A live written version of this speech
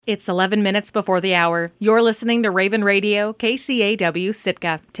It's 11 minutes before the hour. You're listening to Raven Radio, KCAW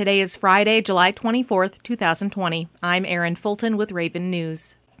Sitka. Today is Friday, July 24th, 2020. I'm Erin Fulton with Raven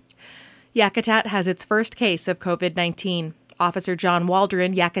News. Yakutat has its first case of COVID-19. Officer John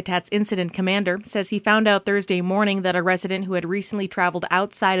Waldron, Yakutat's incident commander, says he found out Thursday morning that a resident who had recently traveled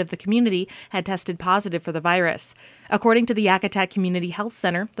outside of the community had tested positive for the virus. According to the Yakutat Community Health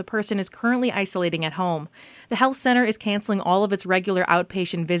Center, the person is currently isolating at home. The health center is canceling all of its regular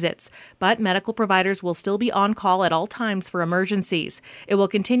outpatient visits, but medical providers will still be on call at all times for emergencies. It will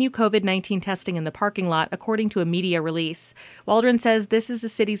continue COVID-19 testing in the parking lot, according to a media release. Waldron says this is the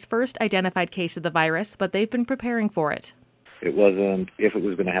city's first identified case of the virus, but they've been preparing for it. It wasn't if it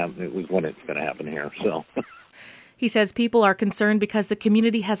was going to happen, it was when it's going to happen here. So, he says people are concerned because the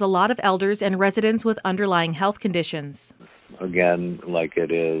community has a lot of elders and residents with underlying health conditions. Again, like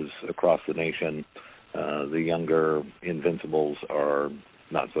it is across the nation, the younger invincibles are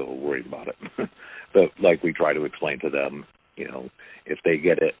not so worried about it. But like we try to explain to them, if they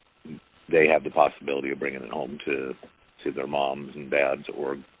get it, they have the possibility of bringing it home to their moms and dads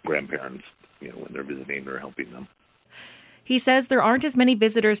or grandparents, when they're visiting or helping them. He says there aren't as many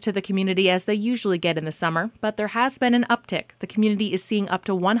visitors to the community as they usually get in the summer, but there has been an uptick. The community is seeing up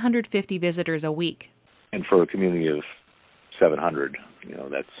to 150 visitors a week. And for a community of 700,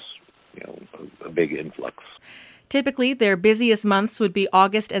 that's, a big influx. Typically, their busiest months would be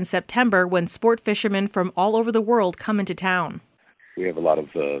August and September when sport fishermen from all over the world come into town. We have a lot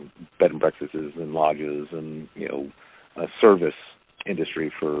of bed and breakfasts and lodges and, a service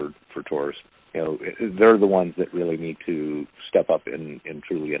industry for tourists. They're the ones that really need to step up and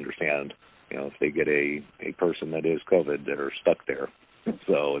truly understand, if they get a person that is COVID, that are stuck there.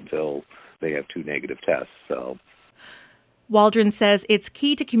 So until they have 2 negative tests. So Waldron says it's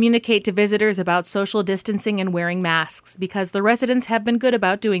key to communicate to visitors about social distancing and wearing masks because the residents have been good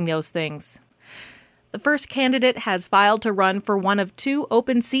about doing those things. The first candidate has filed to run for one of 2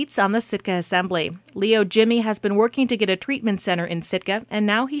 open seats on the Sitka Assembly. Leo Jimmy has been working to get a treatment center in Sitka, and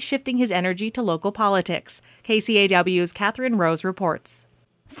now he's shifting his energy to local politics. KCAW's Catherine Rose reports.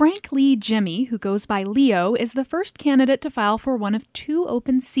 Frank Lee Jimmy, who goes by Leo, is the first candidate to file for one of 2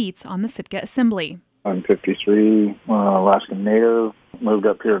 open seats on the Sitka Assembly. I'm 53, Alaskan Native, moved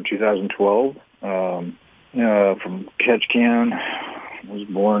up here in 2012 from Ketchikan. Was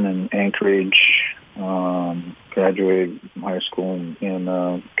born in Anchorage. Graduated high school in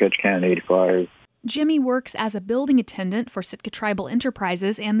Ketchikan in 85. Jimmy works as a building attendant for Sitka Tribal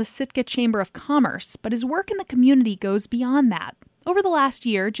Enterprises and the Sitka Chamber of Commerce, but his work in the community goes beyond that. Over the last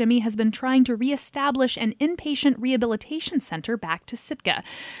year, Jimmy has been trying to reestablish an inpatient rehabilitation center back to Sitka.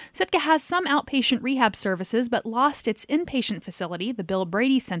 Sitka has some outpatient rehab services, but lost its inpatient facility, the Bill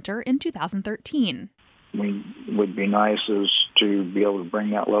Brady Center, in 2013. We would be nice is to be able to bring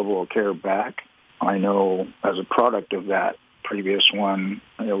that level of care back. I know as a product of that previous one,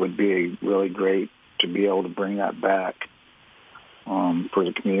 it would be really great to be able to bring that back for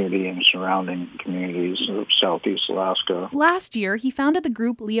the community and surrounding communities of Southeast Alaska. Last year, he founded the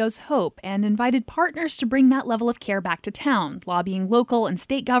group Leo's Hope and invited partners to bring that level of care back to town, lobbying local and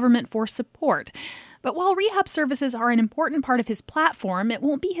state government for support. But while rehab services are an important part of his platform, it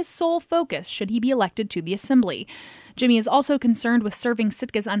won't be his sole focus should he be elected to the Assembly. Jimmy is also concerned with serving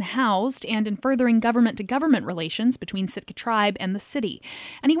Sitka's unhoused and in furthering government-to-government relations between Sitka Tribe and the city.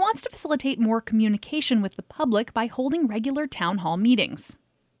 And he wants to facilitate more communication with the public by holding regular town hall meetings.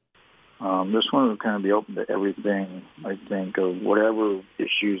 This one will kind of be open to everything, I think, of whatever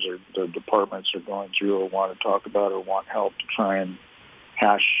issues or the departments are going through or want to talk about or want help to try and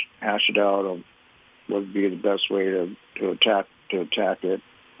hash it out of what would be the best way to attack it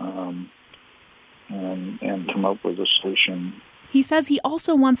and come up with a solution. He says he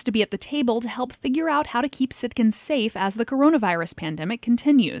also wants to be at the table to help figure out how to keep Sitkans safe as the coronavirus pandemic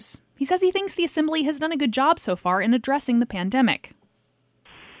continues. He says he thinks the Assembly has done a good job so far in addressing the pandemic.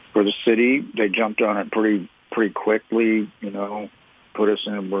 For the city, they jumped on it pretty quickly, put us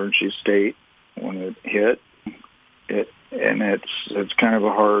in an emergency state when it hit. And it's kind of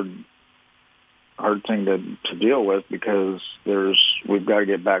a hard thing to deal with because we've got to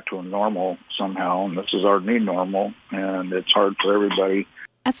get back to a normal somehow, and this is our new normal, and it's hard for everybody.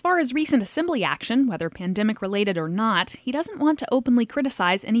 As far as recent Assembly action, whether pandemic-related or not, he doesn't want to openly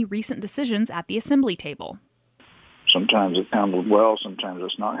criticize any recent decisions at the Assembly table. Sometimes it's handled well, sometimes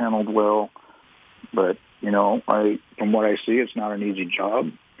it's not handled well, but, from what I see, it's not an easy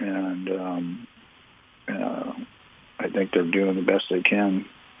job, and I think they're doing the best they can.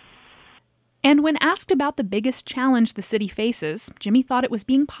 And when asked about the biggest challenge the city faces, Jimmy thought it was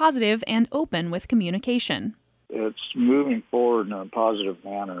being positive and open with communication. it's moving forward in a positive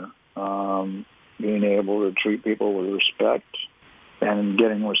manner. Being able to treat people with respect and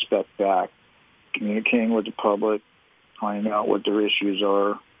getting respect back, communicating with the public, finding out what their issues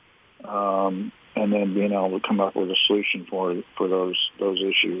are, and then being able to come up with a solution for those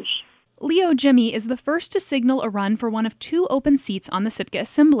issues. Leo Jimmy is the first to signal a run for one of 2 open seats on the Sitka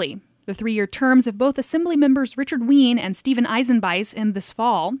Assembly. The 3-year terms of both Assembly members Richard Wien and Stephen Eisenbeis end this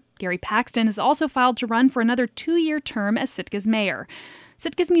fall. Gary Paxton has also filed to run for another 2-year term as Sitka's mayor.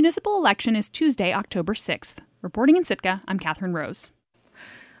 Sitka's municipal election is Tuesday, October 6th. Reporting in Sitka, I'm Catherine Rose.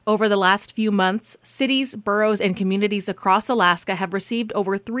 Over the last few months, cities, boroughs, and communities across Alaska have received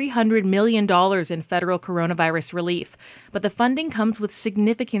over $300 million in federal coronavirus relief, but the funding comes with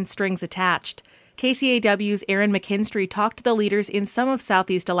significant strings attached. KCAW's Erin McKinstry talked to the leaders in some of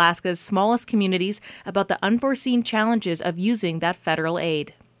Southeast Alaska's smallest communities about the unforeseen challenges of using that federal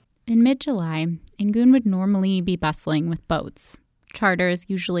aid. In mid-July, Angoon would normally be bustling with boats. Charters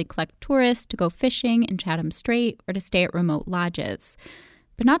usually collect tourists to go fishing in Chatham Strait or to stay at remote lodges.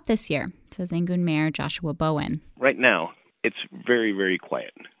 But not this year, says Angoon Mayor Joshua Bowen. Right now, it's very, very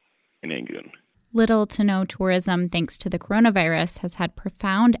quiet in Angoon. Little to no tourism thanks to the coronavirus has had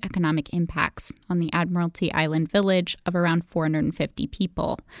profound economic impacts on the Admiralty Island village of around 450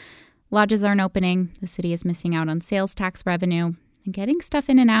 people. Lodges aren't opening, the city is missing out on sales tax revenue, and getting stuff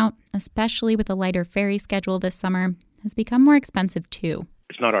in and out, especially with a lighter ferry schedule this summer, has become more expensive too.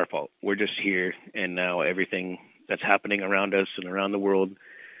 It's not our fault. We're just here, and now everything that's happening around us and around the world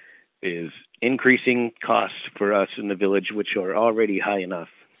is increasing costs for us in the village, which are already high enough.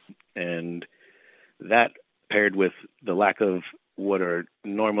 And that, paired with the lack of what are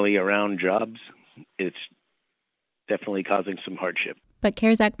normally around jobs, it's definitely causing some hardship. But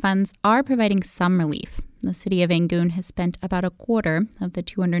CARES Act funds are providing some relief. The city of Angoon has spent about a quarter of the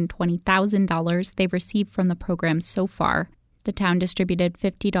 $220,000 they've received from the program so far. The town distributed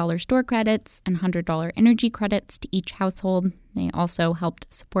 $50 store credits and $100 energy credits to each household. They also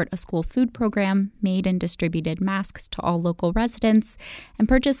helped support a school food program, made and distributed masks to all local residents, and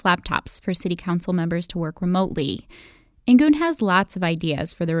purchased laptops for city council members to work remotely. Angoon has lots of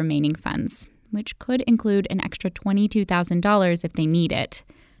ideas for the remaining funds, which could include an extra $22,000 if they need it.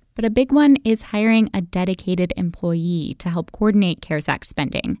 But a big one is hiring a dedicated employee to help coordinate CARES Act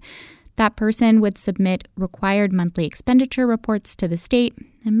spending. That person would submit required monthly expenditure reports to the state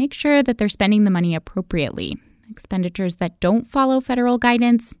and make sure that they're spending the money appropriately. Expenditures that don't follow federal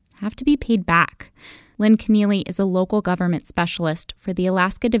guidance have to be paid back. Lynn Keneally is a local government specialist for the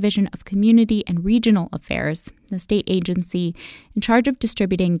Alaska Division of Community and Regional Affairs, the state agency in charge of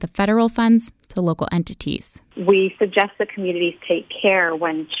distributing the federal funds to local entities. We suggest that communities take care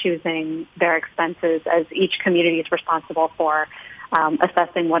when choosing their expenses, as each community is responsible for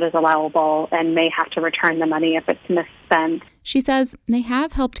assessing what is allowable and may have to return the money if it's misspent. She says they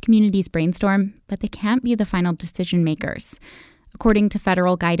have helped communities brainstorm, but they can't be the final decision makers. According to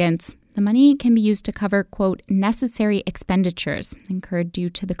federal guidance, the money can be used to cover, quote, necessary expenditures incurred due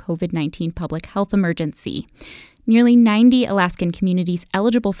to the COVID-19 public health emergency. Nearly 90 Alaskan communities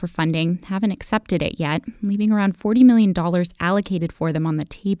eligible for funding haven't accepted it yet, leaving around $40 million allocated for them on the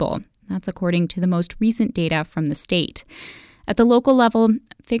table. That's according to the most recent data from the state. At the local level,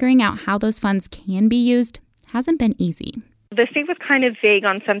 figuring out how those funds can be used hasn't been easy. The state was kind of vague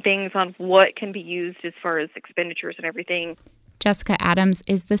on some things on what can be used as far as expenditures and everything. Jessica Adams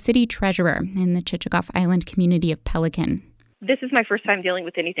is the city treasurer in the Chichagof Island community of Pelican. This is my first time dealing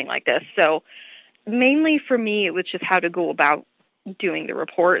with anything like this. So mainly for me, it was just how to go about doing the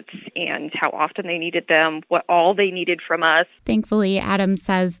reports and how often they needed them, what all they needed from us. Thankfully, Adams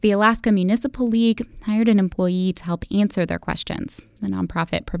says the Alaska Municipal League hired an employee to help answer their questions. The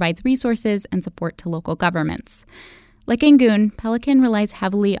nonprofit provides resources and support to local governments. Like Angoon, Pelican relies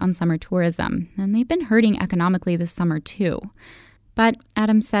heavily on summer tourism, and they've been hurting economically this summer too. But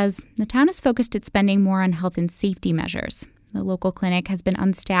Adams says the town has focused its spending more on health and safety measures. The local clinic has been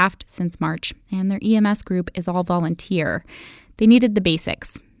unstaffed since March, and their EMS group is all volunteer. They needed the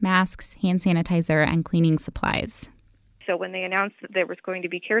basics: masks, hand sanitizer, and cleaning supplies. So when they announced that there was going to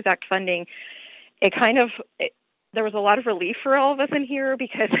be CARES Act funding, there was a lot of relief for all of us in here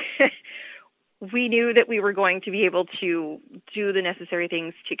because we knew that we were going to be able to do the necessary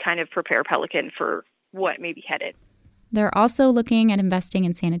things to kind of prepare Pelican for what may be headed. They're also looking at investing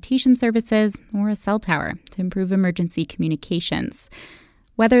in sanitation services or a cell tower to improve emergency communications.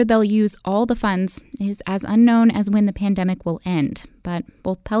 Whether they'll use all the funds is as unknown as when the pandemic will end, but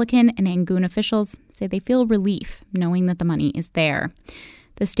both Pelican and Angoon officials say they feel relief knowing that the money is there.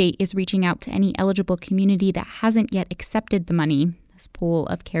 The state is reaching out to any eligible community that hasn't yet accepted the money. The This pool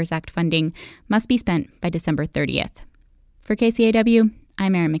of CARES Act funding must be spent by December 30th. For KCAW,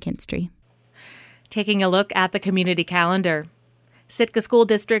 I'm Erin McKinstry. Taking a look at the community calendar. Sitka School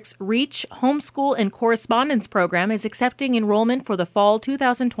District's REACH Homeschool and Correspondence Program is accepting enrollment for the fall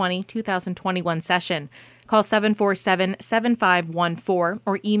 2020-2021 session. Call 747-7514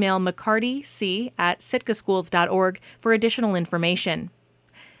 or email mccartyc@sitkaschools.org for additional information.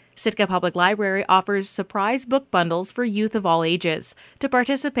 Sitka Public Library offers surprise book bundles for youth of all ages. To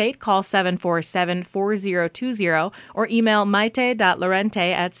participate, call 747-4020 or email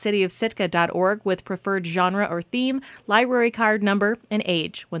maite.lorente@cityofsitka.org with preferred genre or theme, library card number, and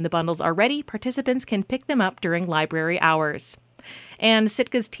age. When the bundles are ready, participants can pick them up during library hours. And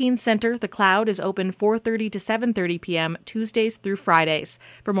Sitka's Teen Center, The Cloud, is open 4:30 to 7:30 p.m. Tuesdays through Fridays.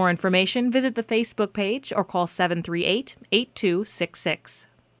 For more information, visit the Facebook page or call 738-8266.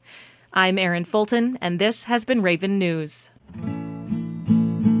 I'm Erin Fulton, and this has been Raven News.